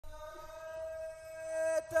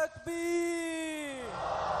takbir!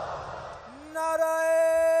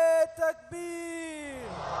 Narae takbir!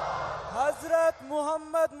 Hazrat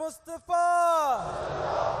Muhammad Mustafa!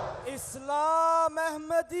 Islam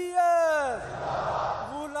Ahmadiyat!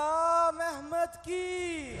 Ghulam Ahmad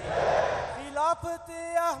ki! Khilafat-e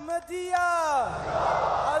Ahmadiyya!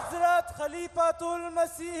 Hazrat Khalifatul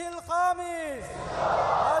Masih al-Khamis!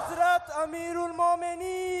 Hazrat Amirul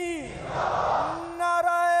Mu'mineen!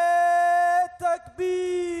 Narae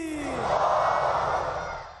takbir!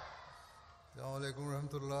 Assalamu alaikum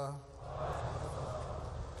warahmatullah.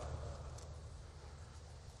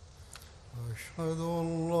 Ashhadu an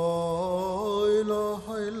la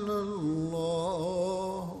ilaha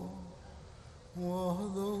illallah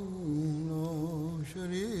wahdahu la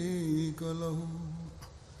sharika lahu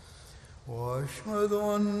wa ashhadu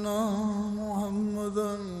anna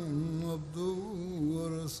Muhammadan abduhu wa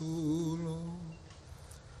rasuluhu.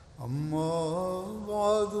 أما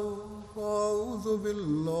بعد فأعوذ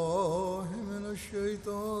بالله من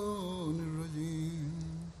الشيطان الرجيم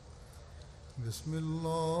بسم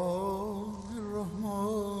الله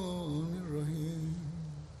الرحمن الرحيم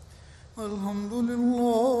الحمد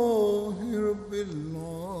لله رب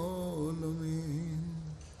العالمين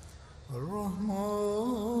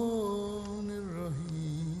الرحمن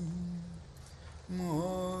الرحيم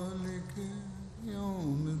مالك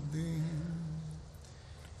يوم الدين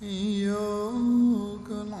إياك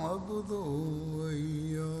نعبد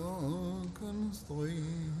وإياك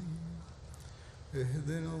نستعين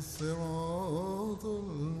اهدنا الصراط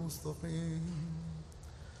المستقيم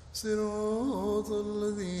صراط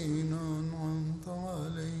الذين أنعمت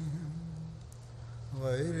عليهم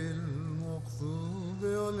غير المغضوب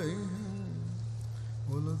عليهم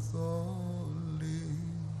ولا الضالين.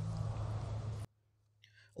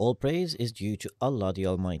 All praise is due to Allah the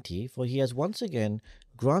Almighty, for He has once again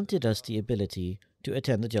granted us the ability to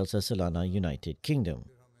attend the Jalsa Salana United Kingdom.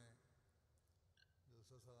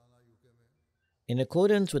 In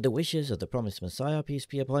accordance with the wishes of the promised Messiah, peace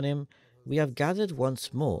be upon him, we have gathered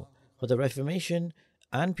once more for the reformation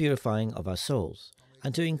and purifying of our souls,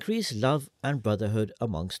 and to increase love and brotherhood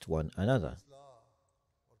amongst one another.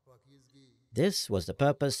 This was the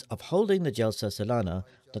purpose of holding the Jalsa Salana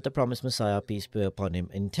that the promised Messiah, peace be upon him,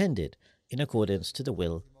 intended in accordance to the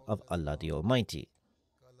will of Allah the Almighty.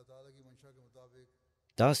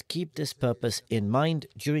 Thus keep this purpose in mind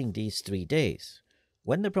during these 3 days.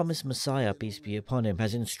 When the promised Messiah, peace be upon him,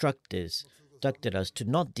 has instructed us to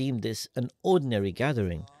not deem this an ordinary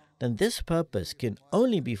gathering, then this purpose can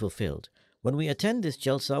only be fulfilled when we attend this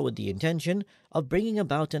Jalsa with the intention of bringing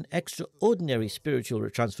about an extraordinary spiritual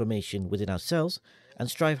transformation within ourselves and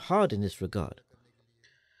strive hard in this regard.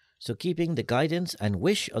 So keeping the guidance and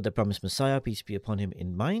wish of the promised Messiah, peace be upon him,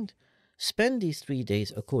 in mind, spend these 3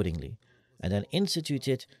 days accordingly and then institute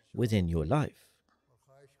it within your life.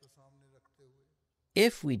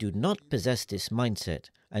 If we do not possess this mindset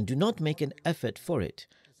and do not make an effort for it,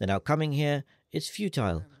 then our coming here is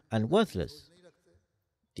futile and worthless.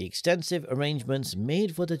 The extensive arrangements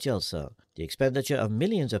made for the Jalsa, the expenditure of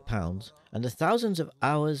millions of pounds, and the thousands of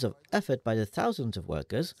hours of effort by the thousands of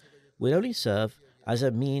workers will only serve as a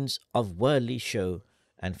means of worldly show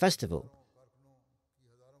and festival.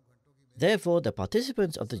 Therefore, the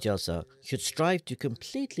participants of the Jalsa should strive to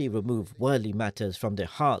completely remove worldly matters from their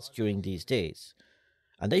hearts during these days,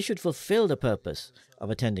 and they should fulfill the purpose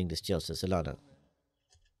of attending this Jalsa Salana.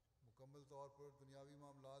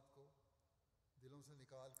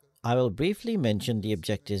 I will briefly mention the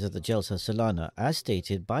objectives of the Jalsa Salana as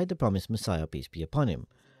stated by the promised Messiah, peace be upon him.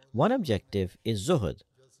 One objective is zuhud,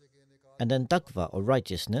 and then taqwa or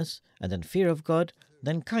righteousness, and then fear of God,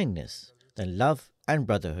 then kindness, then love and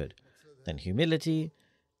brotherhood, then humility,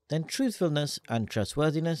 then truthfulness and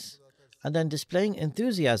trustworthiness, and then displaying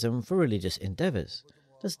enthusiasm for religious endeavors.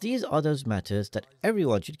 Thus these are those matters that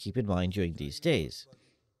everyone should keep in mind during these days.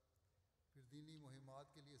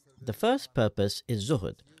 The first purpose is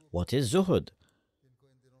zuhud. What is zuhud?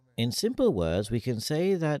 In simple words, we can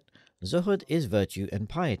say that zuhud is virtue and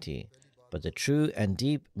piety, but the true and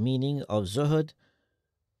deep meaning of zuhud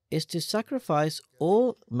is to sacrifice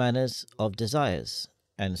all manners of desires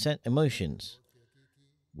and emotions.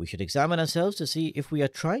 We should examine ourselves to see if we are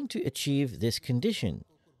trying to achieve this condition,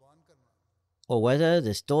 or whether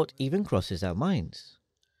this thought even crosses our minds.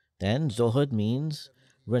 Then zuhud means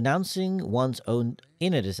renouncing one's own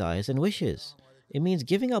inner desires and wishes. It means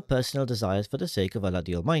giving up personal desires for the sake of Allah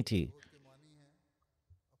the Almighty.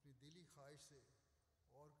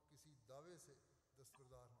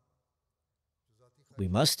 We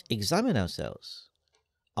must examine ourselves.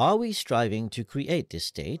 Are we striving to create this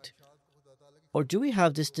state, or do we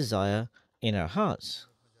have this desire in our hearts?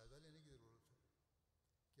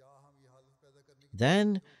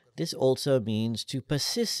 then this also means to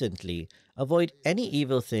persistently avoid any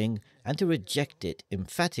evil thing and to reject it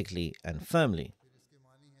emphatically and firmly.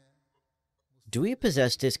 Do we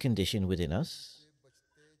possess this condition within us?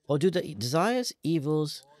 Or do the desires,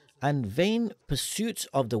 evils, and vain pursuits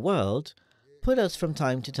of the world put us from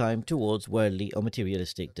time to time towards worldly or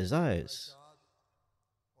materialistic desires?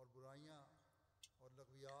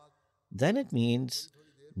 Then it means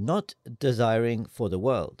not desiring for the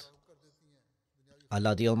world.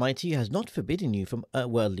 Allah the Almighty has not forbidden you from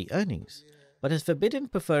worldly earnings, but has forbidden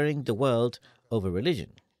preferring the world over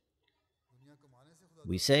religion.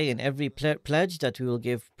 We say in every pledge that we will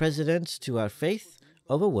give precedence to our faith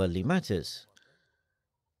over worldly matters.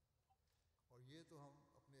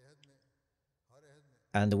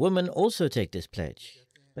 And the women also take this pledge.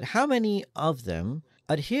 But how many of them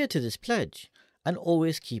adhere to this pledge and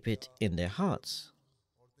always keep it in their hearts?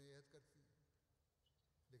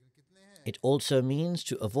 It also means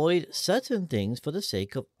to avoid certain things for the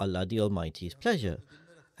sake of Allah the Almighty's pleasure.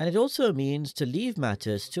 And it also means to leave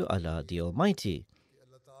matters to Allah the Almighty,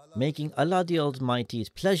 making Allah the Almighty's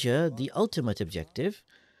pleasure the ultimate objective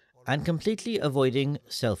and completely avoiding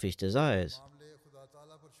selfish desires.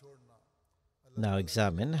 Now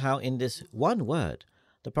examine how in this one word,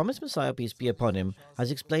 the promised Messiah, peace be upon him,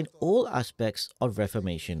 has explained all aspects of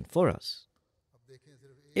reformation for us.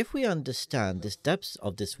 If we understand the depths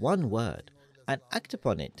of this one word and act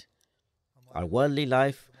upon it, our worldly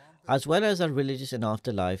life, as well as our religious and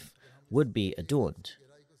afterlife, would be adorned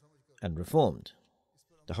and reformed.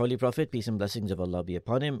 The Holy Prophet, peace and blessings of Allah be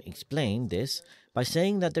upon him, explained this by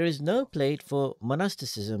saying that there is no place for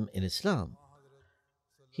monasticism in Islam.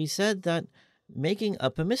 He said that making a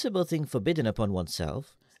permissible thing forbidden upon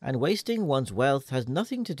oneself and wasting one's wealth has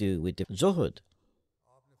nothing to do with zuhud.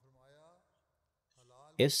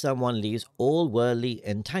 If someone leaves all worldly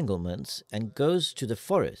entanglements and goes to the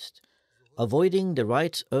forest, avoiding the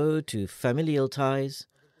rights owed to familial ties,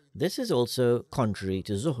 this is also contrary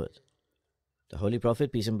to zuhud. The Holy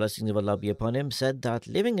Prophet, peace and blessings of Allah be upon him, said that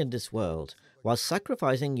living in this world while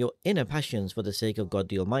sacrificing your inner passions for the sake of God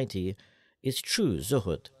the Almighty is true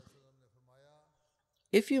zuhud.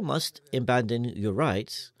 If you must abandon your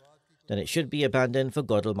rights, then it should be abandoned for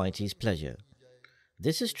God Almighty's pleasure.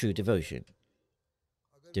 This is true devotion.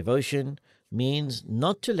 Devotion means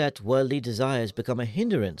not to let worldly desires become a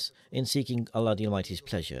hindrance in seeking Allah the Almighty's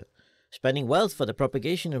pleasure. Spending wealth for the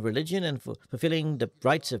propagation of religion and for fulfilling the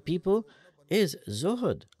rights of people is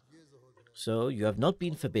zuhud. So you have not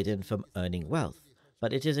been forbidden from earning wealth,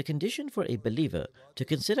 but it is a condition for a believer to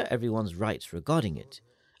consider everyone's rights regarding it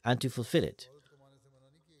and to fulfill it.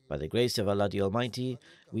 By the grace of Allah the Almighty,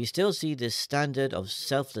 we still see this standard of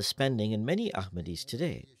selfless spending in many Ahmadis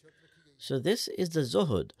today. So this is the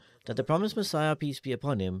zuhud that the promised Messiah, peace be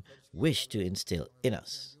upon him, wished to instill in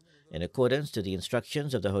us, in accordance to the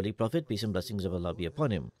instructions of the Holy Prophet, peace and blessings of Allah be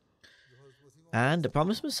upon him. And the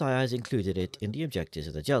promised Messiah has included it in the objectives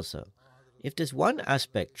of the Jalsa. If this one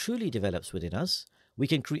aspect truly develops within us, we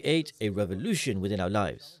can create a revolution within our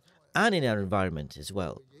lives and in our environment as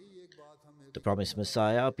well. The promised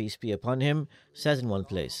Messiah, peace be upon him, says in one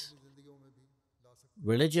place,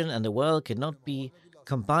 religion and the world cannot be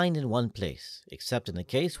combined in one place, except in the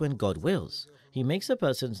case when God wills. He makes a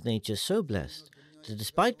person's nature so blessed that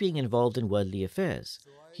despite being involved in worldly affairs,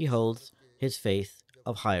 he holds his faith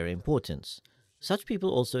of higher importance. Such people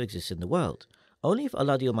also exist in the world. Only if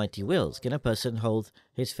Allah the Almighty wills can a person hold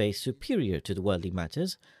his faith superior to the worldly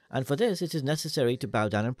matters, and for this it is necessary to bow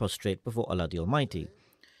down and prostrate before Allah the Almighty.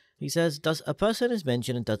 He says, thus a person is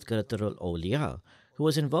mentioned in Tazkiratul Awliya who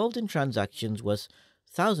was involved in transactions worth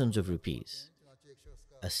thousands of rupees.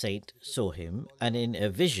 A saint saw him, and in a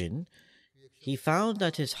vision he found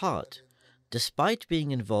that his heart, despite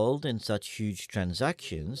being involved in such huge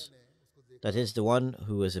transactions, that is, the one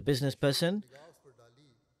who was a business person,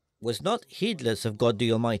 was not heedless of God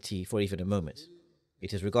the Almighty for even a moment.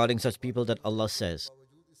 It is regarding such people that Allah says,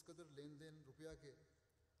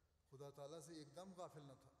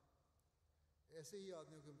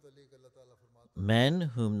 men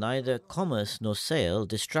whom neither commerce nor sale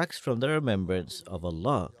distracts from the remembrance of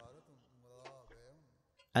Allah.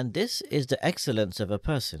 And this is the excellence of a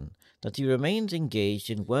person, that he remains engaged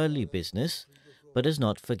in worldly business, but does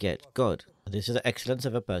not forget God. This is the excellence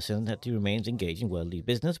of a person, that he remains engaged in worldly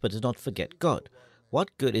business, but does not forget God.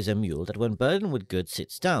 What good is a mule that when burdened with goods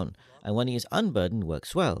sits down, and when he is unburdened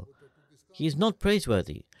works well? He is not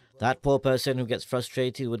praiseworthy. That poor person who gets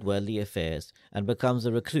frustrated with worldly affairs and becomes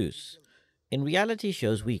a recluse, in reality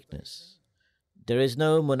shows weakness. There is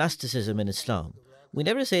no monasticism in Islam. We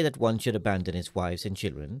never say that one should abandon his wives and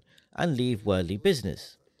children and leave worldly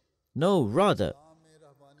business. No, rather,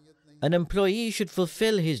 An employee should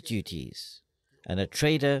fulfill his duties, and a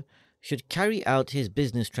trader should carry out his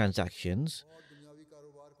business transactions,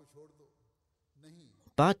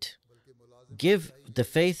 but give the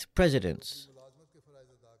faith precedence.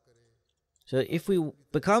 So if we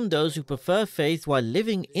become those who prefer faith while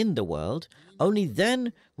living in the world, only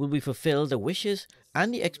then will we fulfill the wishes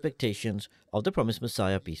and the expectations of the promised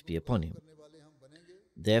Messiah, peace be upon him.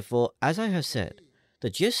 Therefore, as I have said, the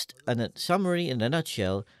gist and a summary in a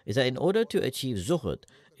nutshell is that in order to achieve zuhud,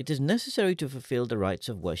 it is necessary to fulfill the rights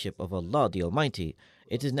of worship of Allah the Almighty.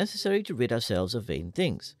 It is necessary to rid ourselves of vain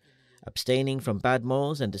things. Abstaining from bad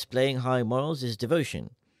morals and displaying high morals is devotion.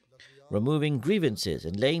 Removing grievances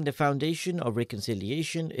and laying the foundation of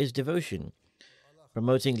reconciliation is devotion.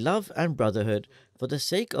 Promoting love and brotherhood for the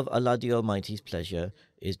sake of Allah the Almighty's pleasure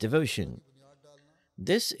is devotion.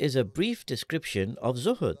 This is a brief description of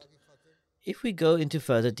zuhud. If we go into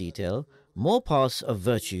further detail, more paths of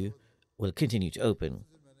virtue will continue to open.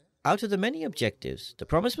 Out of the many objectives, the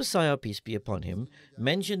promised Messiah, peace be upon him,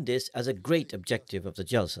 mentioned this as a great objective of the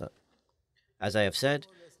Jalsa. As I have said,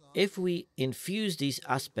 if we infuse these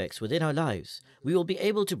aspects within our lives, we will be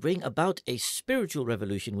able to bring about a spiritual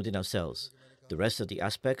revolution within ourselves. The rest of the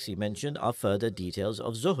aspects he mentioned are further details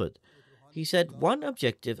of zuhud. He said one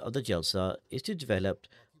objective of the Jalsa is to develop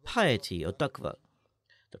piety or taqwa.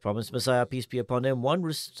 The promised Messiah, peace be upon him,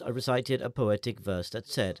 recited a poetic verse that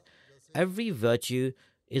said, "Every virtue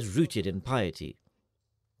is rooted in piety."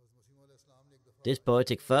 This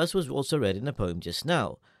poetic verse was also read in a poem just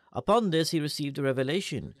now. Upon this, he received a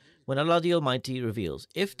revelation when Allah the Almighty reveals,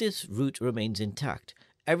 if this root remains intact,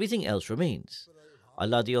 everything else remains.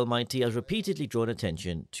 Allah the Almighty has repeatedly drawn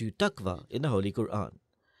attention to taqwa in the Holy Quran.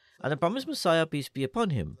 And the promised Messiah, peace be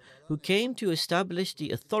upon him, who came to establish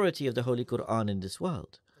the authority of the Holy Quran in this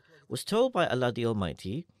world, was told by Allah the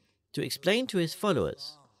Almighty to explain to his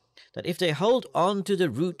followers that if they hold on to the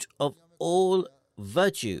root of all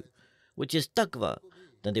virtue, which is taqwa,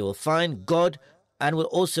 then they will find God and will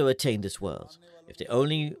also attain this world. If they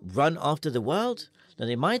only run after the world, then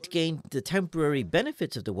they might gain the temporary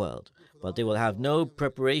benefits of the world, but they will have no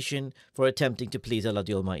preparation for attempting to please Allah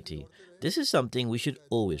the Almighty. This is something we should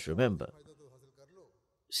always remember.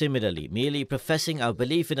 Similarly, merely professing our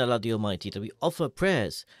belief in Allah the Almighty that we offer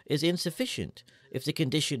prayers is insufficient if the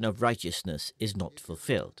condition of righteousness is not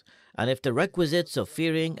fulfilled, and if the requisites of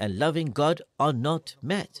fearing and loving God are not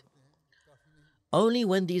met. Only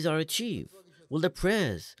when these are achieved will the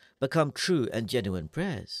prayers become true and genuine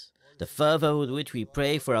prayers. The fervour with which we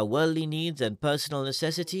pray for our worldly needs and personal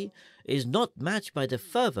necessity is not matched by the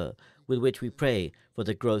fervour with which we pray for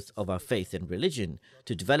the growth of our faith and religion,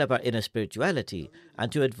 to develop our inner spirituality,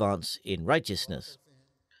 and to advance in righteousness.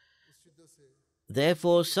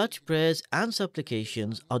 Therefore, such prayers and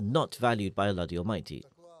supplications are not valued by Allah the Almighty.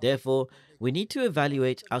 Therefore, we need to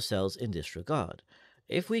evaluate ourselves in this regard.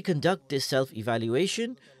 If we conduct this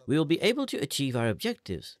self-evaluation, we will be able to achieve our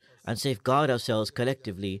objectives and safeguard ourselves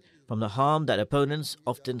collectively from the harm that opponents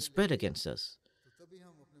often spread against us.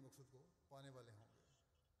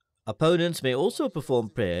 Opponents may also perform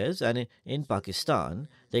prayers, and in Pakistan,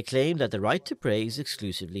 they claim that the right to pray is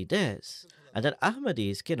exclusively theirs, and that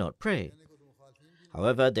Ahmadis cannot pray.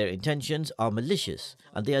 However, their intentions are malicious,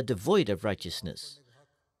 and they are devoid of righteousness.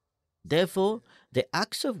 Therefore, their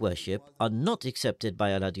acts of worship are not accepted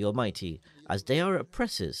by Allah the Almighty, as they are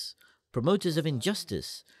oppressors, promoters of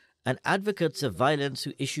injustice, and advocates of violence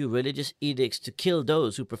who issue religious edicts to kill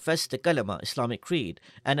those who profess the Kalama Islamic creed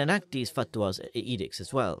and enact these fatwas edicts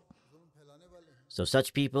as well. So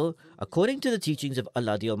such people, according to the teachings of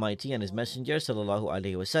Allah the Almighty and His Messenger sallallahu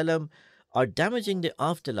alaihi wasallam, are damaging the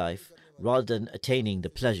afterlife rather than attaining the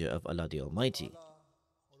pleasure of Allah the Almighty.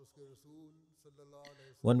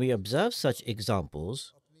 When we observe such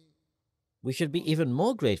examples, we should be even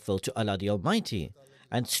more grateful to Allah the Almighty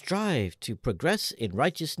and strive to progress in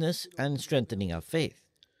righteousness and strengthening our faith.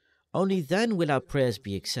 Only then will our prayers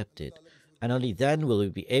be accepted, and only then will we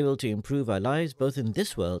be able to improve our lives both in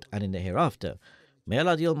this world and in the hereafter. May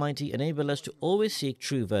Allah the Almighty enable us to always seek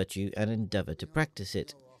true virtue and endeavor to practice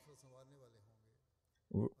it.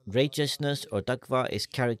 Righteousness or taqwa is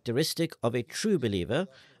characteristic of a true believer,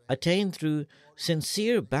 attained through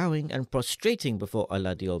sincere bowing and prostrating before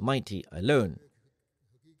Allah the Almighty alone.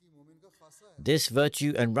 This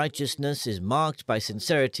virtue and righteousness is marked by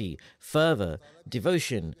sincerity, fervor,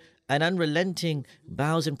 devotion, and unrelenting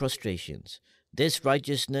bows and prostrations. This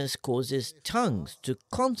righteousness causes tongues to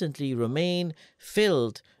constantly remain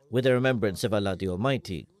filled with the remembrance of Allah the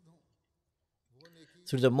Almighty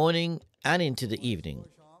through the morning and into the evening.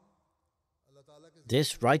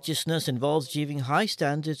 This righteousness involves achieving high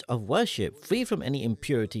standards of worship, free from any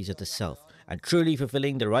impurities of the self, and truly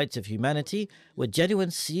fulfilling the rights of humanity with genuine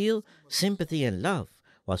zeal, sympathy, and love.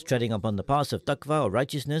 Whilst treading upon the path of taqwa or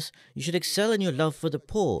righteousness, you should excel in your love for the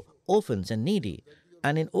poor, orphans, and needy.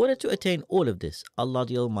 And in order to attain all of this, Allah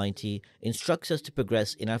the Almighty instructs us to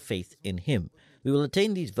progress in our faith in Him. We will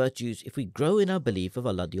attain these virtues if we grow in our belief of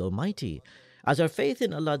Allah the Almighty. As our faith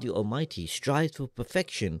in Allah the Almighty strives for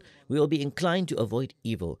perfection, we will be inclined to avoid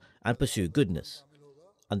evil and pursue goodness.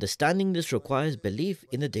 Understanding this requires belief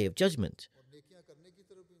in the Day of Judgment,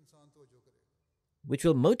 which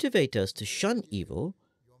will motivate us to shun evil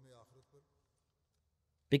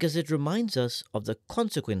because it reminds us of the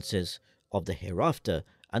consequences of the hereafter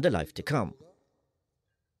and the life to come.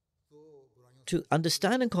 To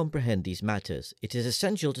understand and comprehend these matters, it is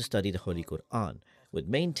essential to study the Holy Quran with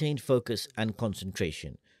maintained focus and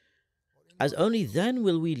concentration, as only then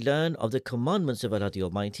will we learn of the commandments of Allah the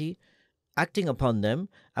Almighty, acting upon them,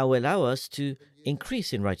 and will allow us to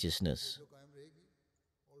increase in righteousness.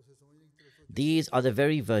 These are the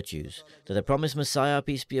very virtues that the promised Messiah,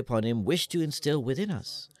 peace be upon him, wished to instill within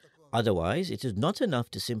us. Otherwise, it is not enough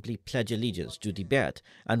to simply pledge allegiance to the Bayt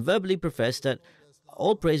and verbally profess that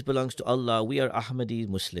all praise belongs to Allah, we are Ahmadi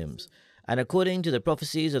Muslims. And according to the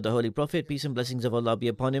prophecies of the Holy Prophet, peace and blessings of Allah be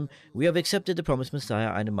upon him, we have accepted the promised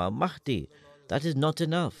Messiah and Imam Mahdi. That is not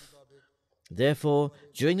enough. Therefore,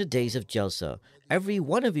 during the days of Jalsa, every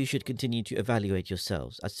one of you should continue to evaluate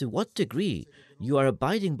yourselves as to what degree you are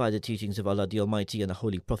abiding by the teachings of Allah the Almighty and the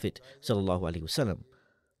Holy Prophet sallallahu alaihi wasallam.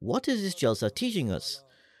 What is this Jalsa teaching us?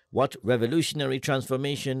 What revolutionary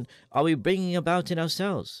transformation are we bringing about in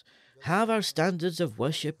ourselves? Have our standards of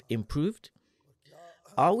worship improved?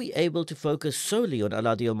 Are we able to focus solely on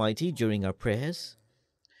Allah the Almighty during our prayers?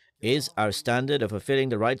 Is our standard of fulfilling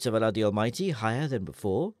the rights of Allah the Almighty higher than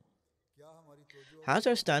before? Has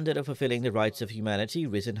our standard of fulfilling the rights of humanity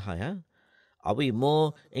risen higher? Are we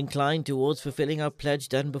more inclined towards fulfilling our pledge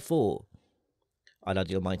than before? Allah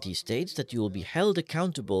the Almighty states that you will be held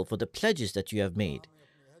accountable for the pledges that you have made.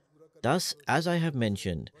 Thus, as I have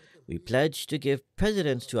mentioned, we pledge to give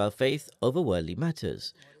precedence to our faith over worldly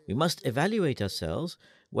matters. We must evaluate ourselves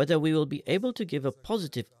whether we will be able to give a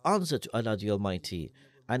positive answer to Allah the Almighty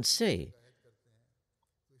and say,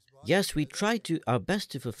 yes, we try our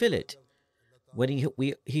best to fulfill it, when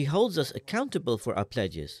he holds us accountable for our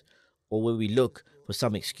pledges, or will we look for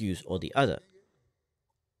some excuse or the other?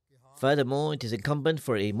 Furthermore, it is incumbent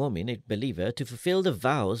for a mu'min, a believer, to fulfill the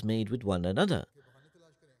vows made with one another.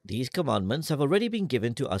 These commandments have already been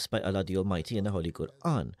given to us by Allah the Almighty in the Holy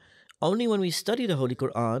Quran. Only when we study the Holy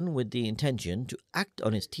Quran with the intention to act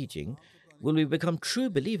on its teaching will we become true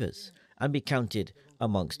believers and be counted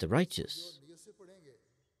amongst the righteous.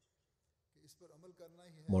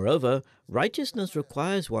 Moreover, righteousness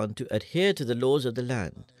requires one to adhere to the laws of the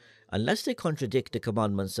land, unless they contradict the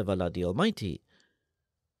commandments of Allah the Almighty,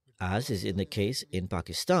 as is in the case in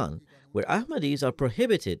Pakistan, where Ahmadis are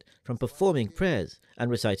prohibited from performing prayers and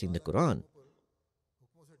reciting the Quran.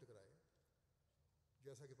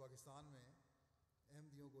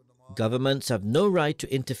 Governments have no right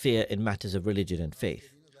to interfere in matters of religion and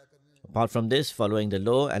faith. Apart from this, following the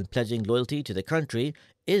law and pledging loyalty to the country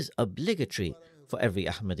is obligatory for every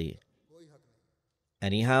Ahmadi.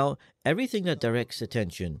 Anyhow, everything that directs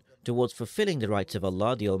attention towards fulfilling the rights of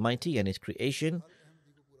Allah the Almighty and His creation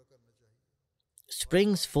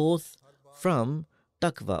springs forth from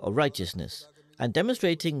taqwa or righteousness, and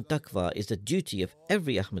demonstrating taqwa is the duty of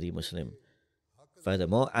every Ahmadi Muslim.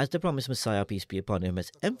 Furthermore, as the promised Messiah, peace be upon him,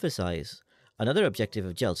 has emphasized another objective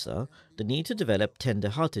of Jalsa, the need to develop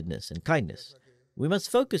tender-heartedness and kindness. We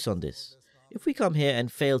must focus on this. If we come here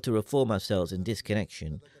and fail to reform ourselves in this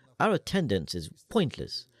connection, our attendance is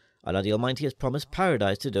pointless. Allah the Almighty has promised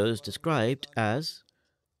paradise to those described as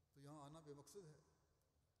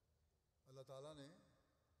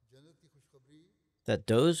that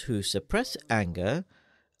those who suppress anger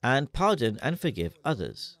and pardon and forgive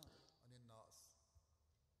others.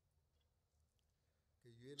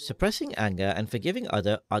 Suppressing anger and forgiving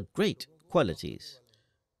others are great qualities.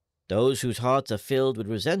 Those whose hearts are filled with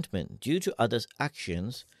resentment due to others'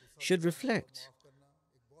 actions should reflect.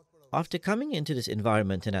 After coming into this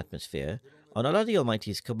environment and atmosphere, on Allah the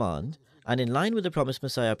Almighty's command, and in line with the promised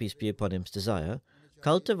Messiah, peace be upon him's desire,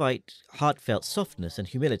 cultivate heartfelt softness and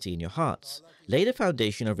humility in your hearts, lay the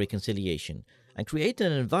foundation of reconciliation, and create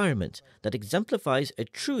an environment that exemplifies a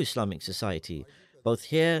true Islamic society, both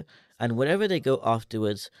here and wherever they go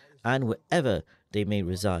afterwards, and wherever they may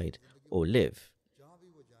reside or live.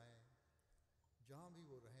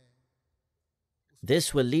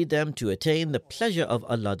 This will lead them to attain the pleasure of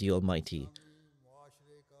Allah the Almighty.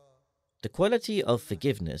 The quality of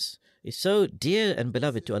forgiveness is so dear and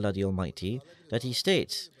beloved to Allah the Almighty that He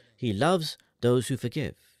states He loves those who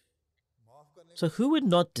forgive. So who would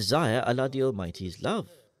not desire Allah the Almighty's love?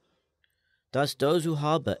 Thus, those who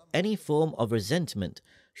harbor any form of resentment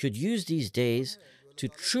should use these days to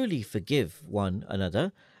truly forgive one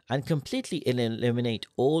another and completely eliminate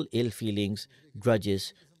all ill feelings,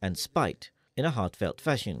 grudges, and spite in a heartfelt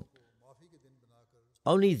fashion.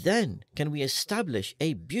 Only then can we establish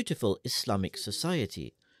a beautiful Islamic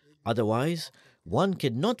society. Otherwise, one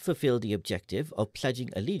cannot fulfill the objective of pledging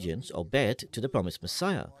allegiance or bayat to the promised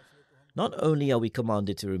Messiah. Not only are we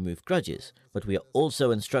commanded to remove grudges, but we are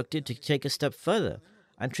also instructed to take a step further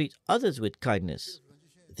and treat others with kindness.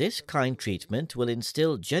 This kind treatment will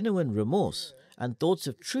instill genuine remorse and thoughts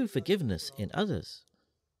of true forgiveness in others.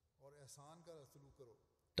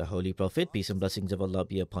 The Holy Prophet, peace and blessings of Allah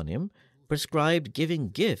be upon him, prescribed giving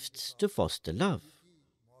gifts to foster love.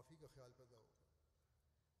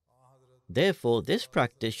 Therefore, this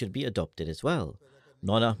practice should be adopted as well.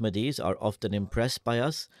 Non-Ahmadis are often impressed by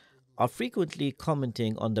us, are frequently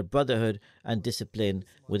commenting on the brotherhood and discipline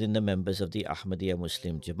within the members of the Ahmadiyya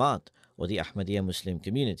Muslim Jamaat or the Ahmadiyya Muslim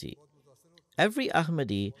community. Every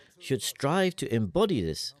Ahmadi should strive to embody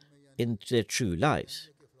this in their true lives.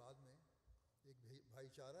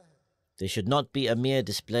 There should not be a mere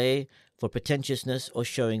display for pretentiousness or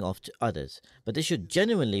showing off to others, but this should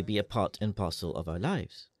genuinely be a part and parcel of our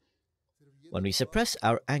lives. When we suppress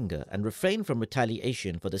our anger and refrain from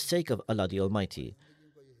retaliation for the sake of Allah the Almighty,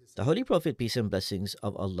 the Holy Prophet, peace and blessings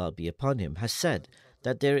of Allah be upon him, has said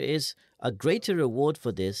that there is a greater reward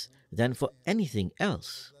for this than for anything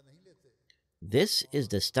else. This is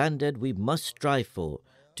the standard we must strive for,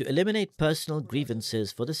 to eliminate personal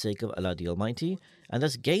grievances for the sake of Allah the Almighty, and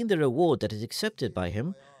thus gain the reward that is accepted by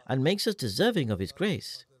Him and makes us deserving of His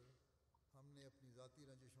grace.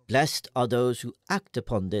 Blessed are those who act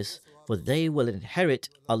upon this, for they will inherit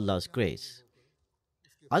Allah's grace.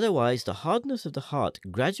 Otherwise, the hardness of the heart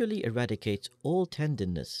gradually eradicates all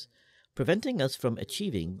tenderness, preventing us from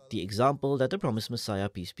achieving the example that the promised Messiah,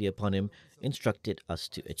 peace be upon him, instructed us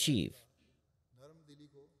to achieve.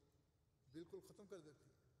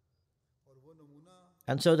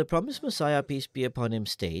 And so the promised Messiah, peace be upon him,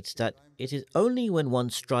 states that it is only when one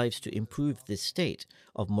strives to improve this state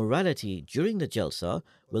of morality during the Jalsa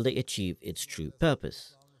will they achieve its true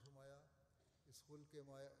purpose.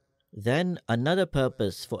 Then another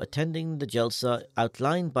purpose for attending the Jalsa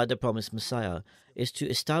outlined by the promised Messiah is to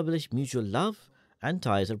establish mutual love and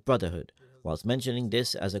ties of brotherhood. Whilst mentioning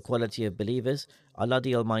this as a quality of believers, Allah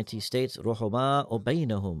the Almighty states, Ruhama o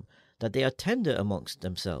baynahum, that they are tender amongst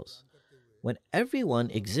themselves. When everyone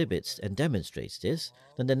exhibits and demonstrates this,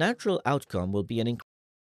 then the natural outcome will be an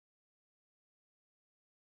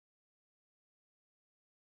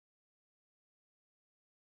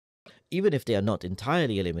even if they are not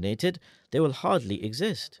entirely eliminated, they will hardly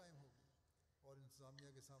exist.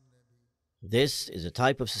 This is a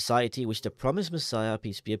type of society which the promised Messiah,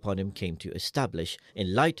 peace be upon him, came to establish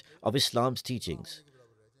in light of Islam's teachings.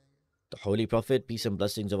 The Holy Prophet, peace and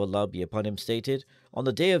blessings of Allah be upon him, stated, on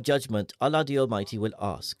the Day of Judgment, Allah the Almighty will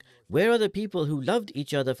ask, where are the people who loved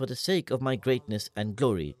each other for the sake of my greatness and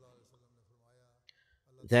glory?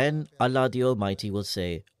 Then Allah the Almighty will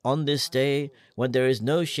say, on this day, when there is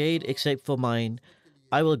no shade except for mine,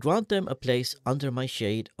 I will grant them a place under my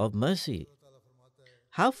shade of mercy.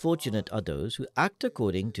 How fortunate are those who act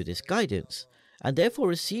according to this guidance, and therefore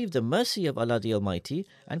receive the mercy of Allah the Almighty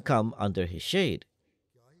and come under His shade.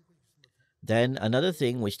 Then another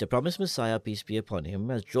thing which the promised Messiah, peace be upon him,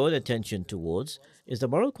 has drawn attention towards is the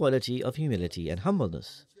moral quality of humility and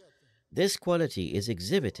humbleness. This quality is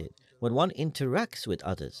exhibited when one interacts with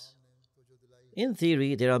others. In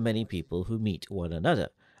theory, there are many people who meet one another,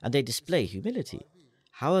 and they display humility.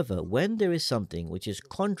 However, when there is something which is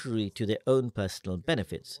contrary to their own personal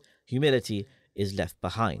benefits, humility is left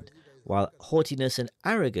behind, while haughtiness and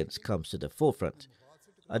arrogance comes to the forefront.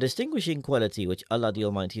 A distinguishing quality which Allah the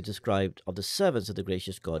Almighty described of the servants of the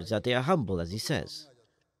gracious God is that they are humble, as He says.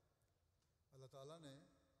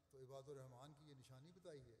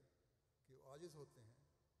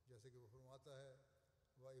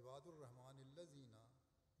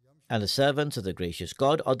 And the servants of the gracious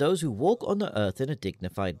God are those who walk on the earth in a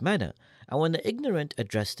dignified manner, and when the ignorant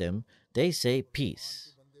address them, they say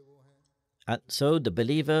peace. And so the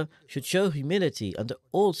believer should show humility under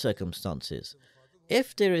all circumstances.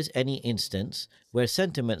 If there is any instance where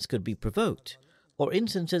sentiments could be provoked, or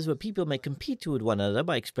instances where people may compete with one another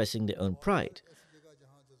by expressing their own pride,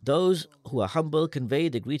 those who are humble convey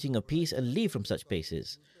the greeting of peace and leave from such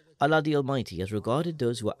places. Allah the Almighty has regarded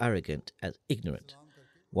those who are arrogant as ignorant.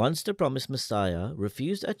 Once the promised Messiah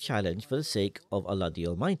refused a challenge for the sake of Allah the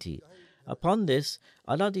Almighty. Upon this,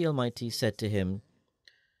 Allah the Almighty said to him,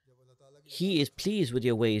 "He is pleased with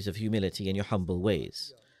your ways of humility and your humble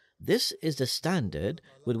ways." This is the standard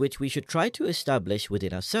with which we should try to establish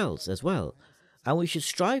within ourselves as well, and we should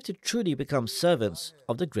strive to truly become servants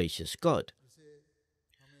of the gracious God.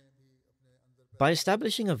 By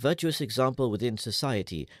establishing a virtuous example within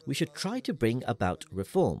society, we should try to bring about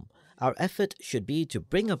reform. Our effort should be to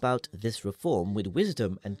bring about this reform with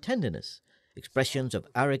wisdom and tenderness. Expressions of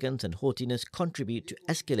arrogance and haughtiness contribute to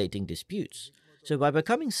escalating disputes. So by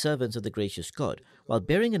becoming servants of the gracious God, while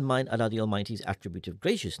bearing in mind Allah the Almighty's attribute of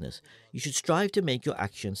graciousness, you should strive to make your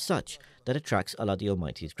actions such that attracts Allah the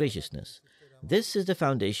Almighty's graciousness. This is the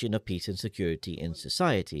foundation of peace and security in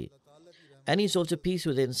society. Any sort of peace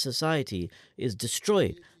within society is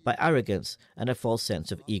destroyed by arrogance and a false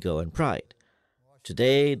sense of ego and pride.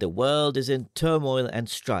 Today, the world is in turmoil and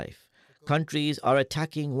strife. Countries are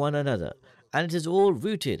attacking one another, and it is all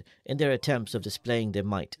rooted in their attempts of displaying their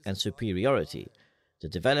might and superiority. The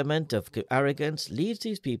development of arrogance leads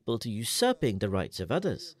these people to usurping the rights of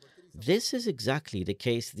others. This is exactly the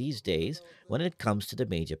case these days when it comes to the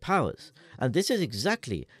major powers, and this is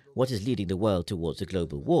exactly what is leading the world towards a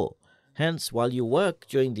global war. Hence, while you work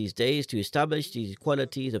during these days to establish these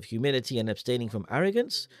qualities of humility and abstaining from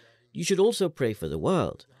arrogance, you should also pray for the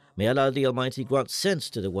world. May Allah the Almighty grant sense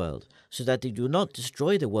to the world, so that they do not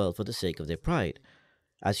destroy the world for the sake of their pride.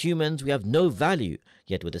 As humans, we have no value,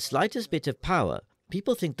 yet with the slightest bit of power,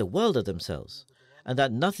 people think the world of themselves, and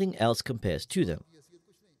that nothing else compares to them.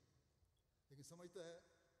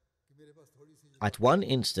 At one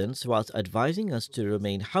instance, whilst advising us to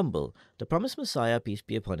remain humble, the promised Messiah, peace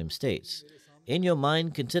be upon him, states, "In your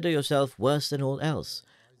mind, consider yourself worse than all else.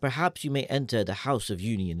 Perhaps you may enter the house of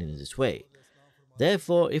union in this way."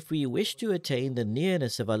 Therefore, if we wish to attain the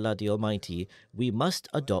nearness of Allah the Almighty, we must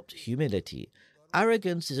adopt humility.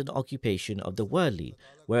 Arrogance is an occupation of the worldly,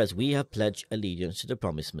 whereas we have pledged allegiance to the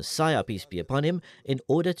promised Messiah, peace be upon him, in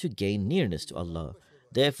order to gain nearness to Allah.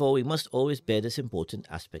 Therefore, we must always bear this important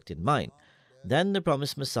aspect in mind. Then the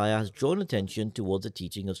promised Messiah has drawn attention towards the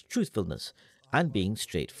teaching of truthfulness and being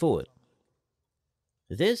straightforward.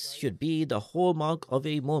 This should be the hallmark of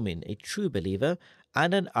a Mu'min, a true believer,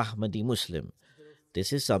 and an Ahmadi Muslim.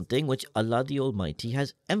 This is something which Allah the Almighty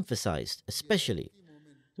has emphasized especially.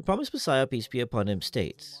 The promised Messiah, peace be upon him,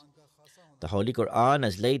 states, "The Holy Quran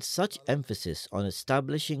has laid such emphasis on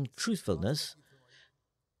establishing truthfulness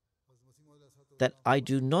that I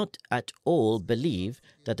do not at all believe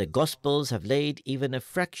that the Gospels have laid even a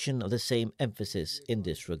fraction of the same emphasis in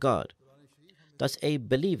this regard." Thus, a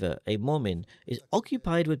believer, a Mu'min, is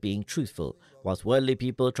occupied with being truthful, whilst worldly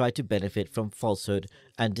people try to benefit from falsehood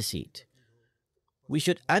and deceit. We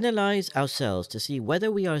should analyze ourselves to see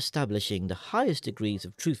whether we are establishing the highest degrees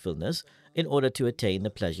of truthfulness in order to attain the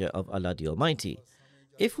pleasure of Allah the Almighty.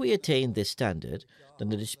 If we attain this standard, then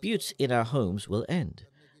the disputes in our homes will end.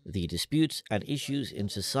 The disputes and issues in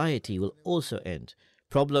society will also end.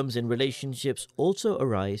 Problems in relationships also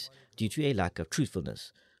arise due to a lack of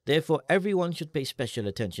truthfulness. Therefore, everyone should pay special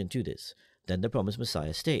attention to this. Then the promised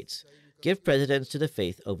Messiah states, "Give precedence to the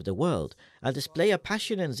faith over the world, and display a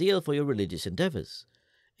passion and zeal for your religious endeavors."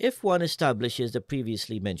 If one establishes the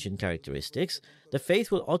previously mentioned characteristics, the faith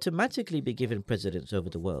will automatically be given precedence over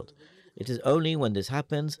the world. It is only when this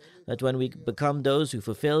happens that when we become those who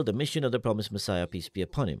fulfill the mission of the promised Messiah, peace be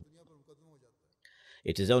upon him.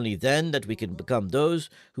 It is only then that we can become those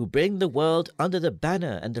who bring the world under the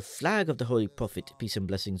banner and the flag of the Holy Prophet, peace and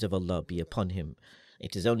blessings of Allah be upon him.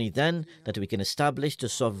 It is only then that we can establish the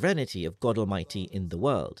sovereignty of God Almighty in the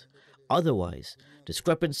world. Otherwise,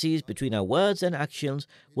 discrepancies between our words and actions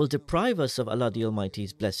will deprive us of Allah the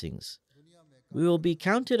Almighty's blessings. We will be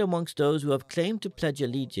counted amongst those who have claimed to pledge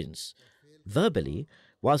allegiance verbally,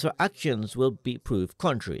 whilst our actions will be proved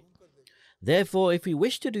contrary. Therefore, if we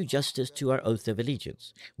wish to do justice to our oath of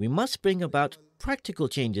allegiance, we must bring about practical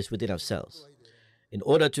changes within ourselves. In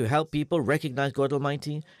order to help people recognize God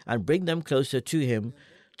Almighty and bring them closer to Him,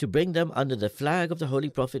 to bring them under the flag of the Holy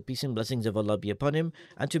Prophet, peace and blessings of Allah be upon him,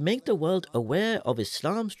 and to make the world aware of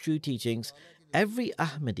Islam's true teachings, every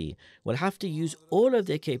Ahmadi will have to use all of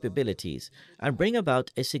their capabilities and bring about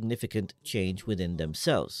a significant change within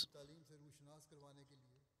themselves.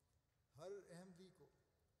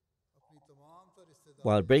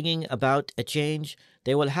 While bringing about a change,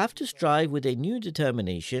 they will have to strive with a new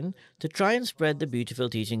determination to try and spread the beautiful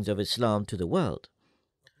teachings of Islam to the world.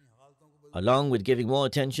 Along with giving more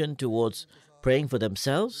attention towards praying for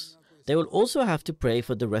themselves, they will also have to pray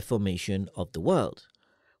for the reformation of the world.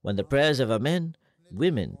 When the prayers of our men,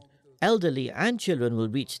 women, elderly and children will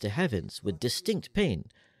reach the heavens with distinct pain.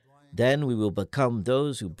 Then we will become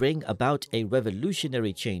those who bring about a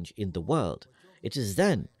revolutionary change in the world. It is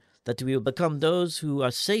then that we will become those who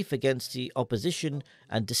are safe against the opposition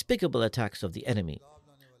and despicable attacks of the enemy.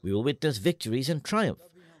 We will witness victories and triumph.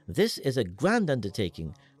 This is a grand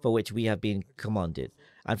undertaking for which we have been commanded,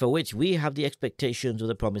 and for which we have the expectations of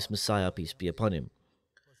the promised Messiah, peace be upon him.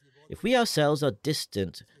 If we ourselves are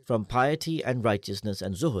distant from piety and righteousness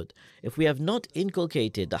and zuhud, if we have not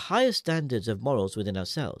inculcated the highest standards of morals within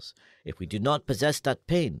ourselves, if we do not possess that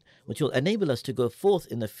pain which will enable us to go forth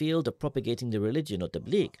in the field of propagating the religion or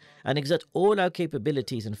tabligh and exert all our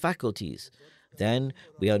capabilities and faculties, then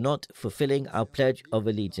we are not fulfilling our pledge of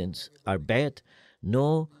allegiance, our bayat,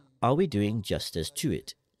 nor are we doing justice to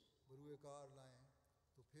it.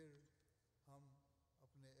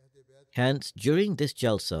 Hence, during this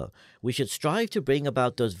Jalsa, we should strive to bring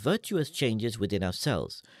about those virtuous changes within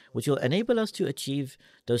ourselves, which will enable us to achieve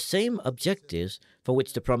those same objectives for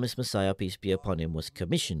which the promised Messiah, peace be upon him, was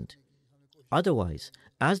commissioned. Otherwise,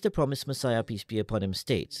 as the promised Messiah, peace be upon him,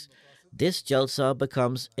 states, this Jalsa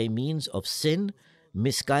becomes a means of sin,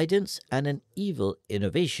 misguidance, and an evil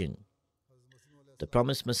innovation. The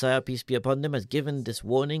promised Messiah, peace be upon him, has given this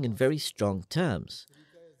warning in very strong terms.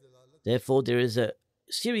 Therefore, there is a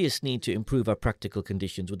serious need to improve our practical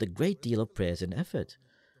conditions with a great deal of prayers and effort.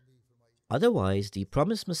 Otherwise, the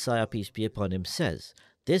promised Messiah, peace be upon him, says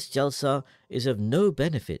this Jalsa is of no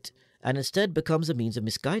benefit and instead becomes a means of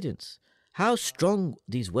misguidance. How strong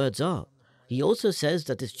these words are! He also says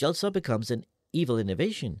that this Jalsa becomes an evil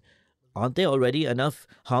innovation. Aren't there already enough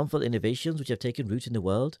harmful innovations which have taken root in the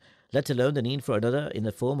world, let alone the need for another in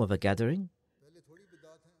the form of a gathering?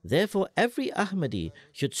 Therefore, every Ahmadi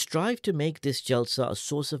should strive to make this Jalsa a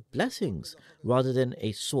source of blessings rather than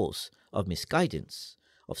a source of misguidance,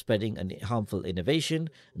 of spreading a harmful innovation,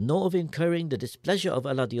 nor of incurring the displeasure of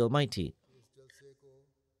Allah the Almighty.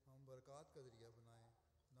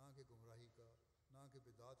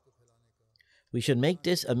 We should make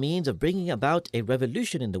this a means of bringing about a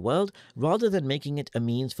revolution in the world rather than making it a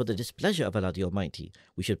means for the displeasure of Allah the Almighty.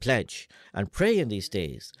 We should pledge and pray in these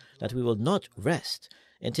days that we will not rest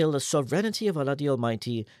until the sovereignty of Allah the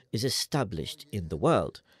Almighty is established in the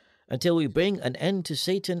world, until we bring an end to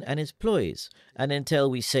Satan and his ploys, and until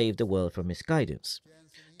we save the world from misguidance.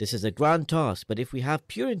 This is a grand task, but if we have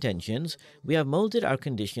pure intentions, we have molded our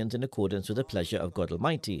conditions in accordance with the pleasure of God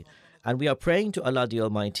Almighty, and we are praying to Allah the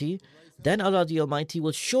Almighty, then Allah the Almighty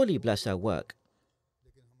will surely bless our work.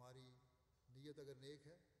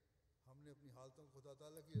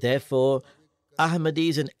 Therefore,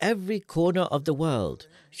 Ahmadis in every corner of the world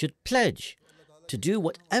should pledge to do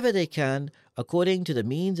whatever they can according to the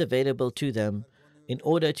means available to them in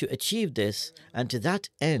order to achieve this, and to that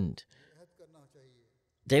end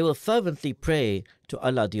they will fervently pray to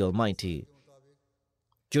Allah the Almighty.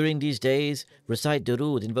 During these days, recite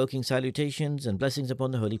durood, invoking salutations and blessings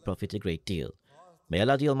upon the Holy Prophet a great deal. May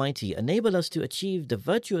Allah the Almighty enable us to achieve the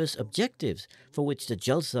virtuous objectives for which the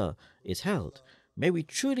Jalsa is held. May we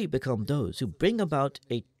truly become those who bring about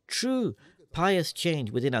a true pious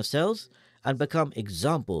change within ourselves and become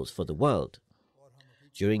examples for the world.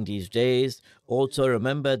 During these days, also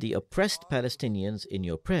remember the oppressed Palestinians in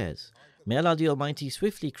your prayers. May Allah the Almighty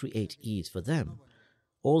swiftly create ease for them.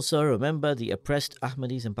 Also remember the oppressed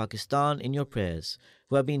Ahmadis in Pakistan in your prayers,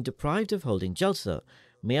 who have been deprived of holding Jalsa.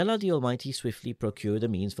 May Allah the Almighty swiftly procure the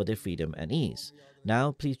means for their freedom and ease.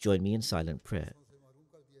 Now please join me in silent prayer.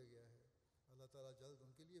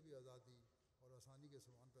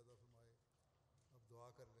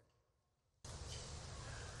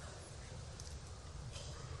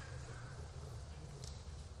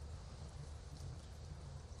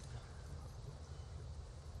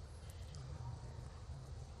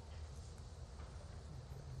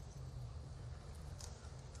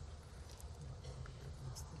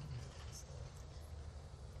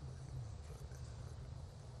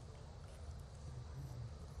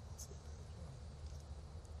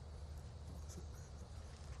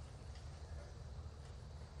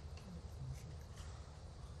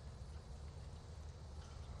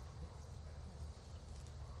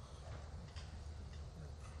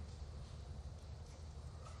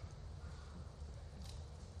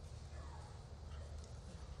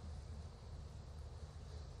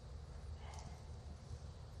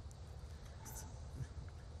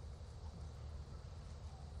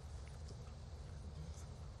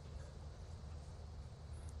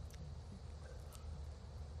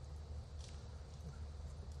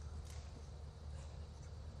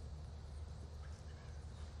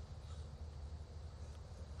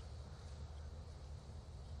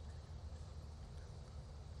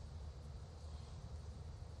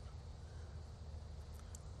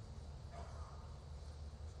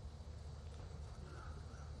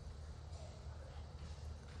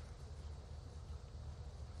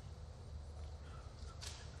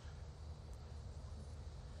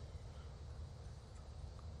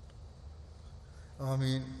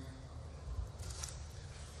 आमीन।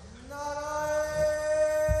 नाराए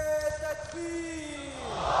तकबीर,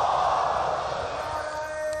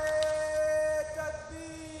 नाराए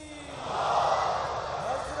तकबीर।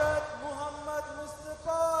 हजरत मोहम्मद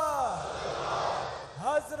मुस्तफा,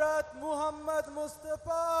 हजरत मोहम्मद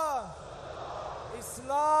मुस्तफा।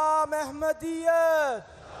 इस्लाम अहमदियत,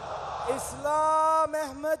 इस्लाम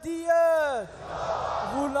अहमदियत।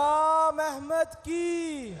 गुलाम अहमद की,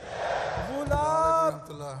 गुलाम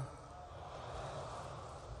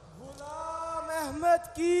गुलाम अहमद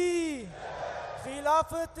की।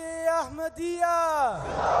 खिलाफत अहमदिया,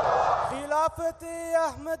 खिलाफत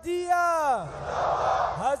अहमदिया।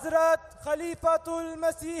 हजरत खलीफतुल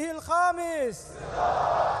मसीह खामिस,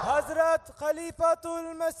 हजरत खलीफतुल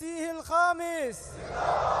मसीह खामिस।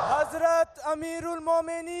 हजरत अमीरुल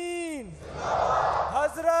मोमिनीन,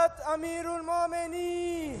 हजरत अमीरुल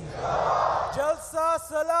मोमिनीन। जलसा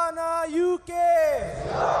सलाना यूके,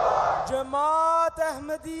 जमात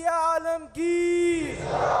अहमदिया आलमगीर।